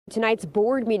Tonight's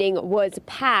board meeting was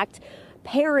packed.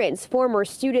 Parents, former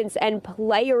students, and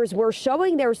players were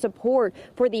showing their support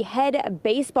for the head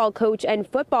baseball coach and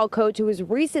football coach who was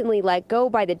recently let go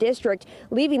by the district,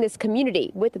 leaving this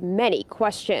community with many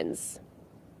questions.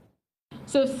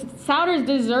 So if Souders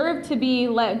deserve to be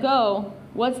let go,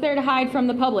 what's there to hide from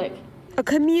the public? A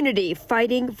community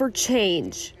fighting for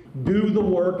change. Do the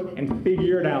work and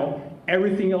figure it out.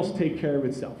 Everything else take care of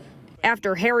itself.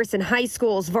 After Harrison High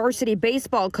School's varsity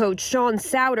baseball coach Sean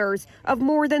Souders of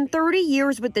more than 30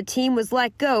 years with the team was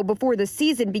let go before the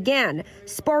season began,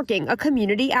 sparking a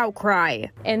community outcry.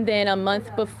 And then a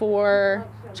month before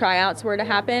tryouts were to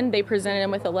happen, they presented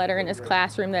him with a letter in his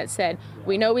classroom that said,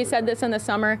 "We know we said this in the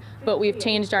summer, but we've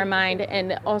changed our mind,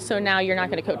 and also now you're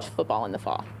not going to coach football in the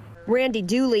fall." Randy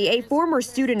Dooley, a former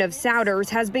student of Souders,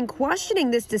 has been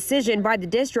questioning this decision by the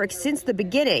district since the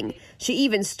beginning. She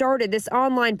even started this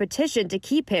online petition to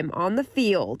keep him on the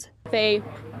field. They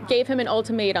gave him an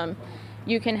ultimatum.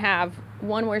 You can have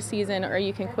one more season or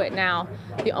you can quit now.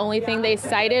 The only thing they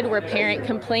cited were parent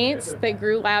complaints that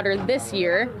grew louder this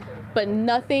year, but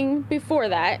nothing before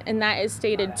that, and that is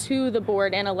stated to the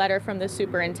board in a letter from the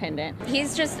superintendent.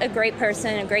 He's just a great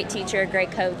person, a great teacher, a great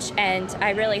coach, and I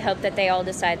really hope that they all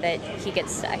decide that he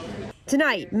gets to stay.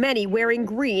 Tonight, many wearing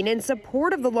green in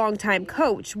support of the longtime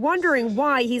coach, wondering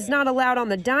why he's not allowed on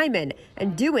the diamond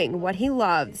and doing what he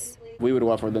loves. We would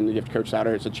love for them to give Coach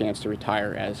Souders a chance to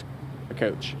retire as a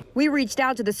coach. We reached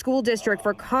out to the school district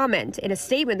for comment. In a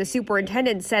statement, the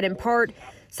superintendent said in part,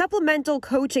 supplemental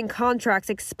coaching contracts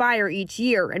expire each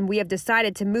year, and we have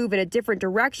decided to move in a different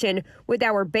direction with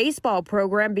our baseball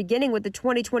program beginning with the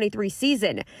 2023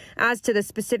 season. As to the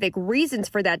specific reasons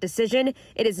for that decision,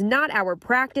 it is not our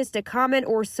practice to comment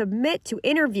or submit to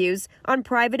interviews on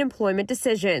private employment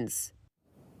decisions.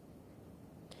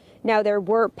 Now, there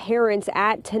were parents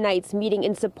at tonight's meeting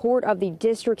in support of the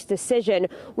district's decision.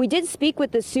 We did speak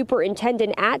with the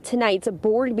superintendent at tonight's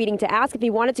board meeting to ask if he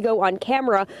wanted to go on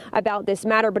camera about this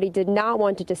matter, but he did not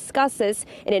want to discuss this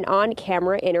in an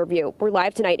on-camera interview. We're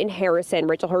live tonight in Harrison.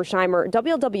 Rachel Hersheimer,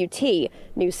 WLWT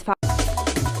News 5.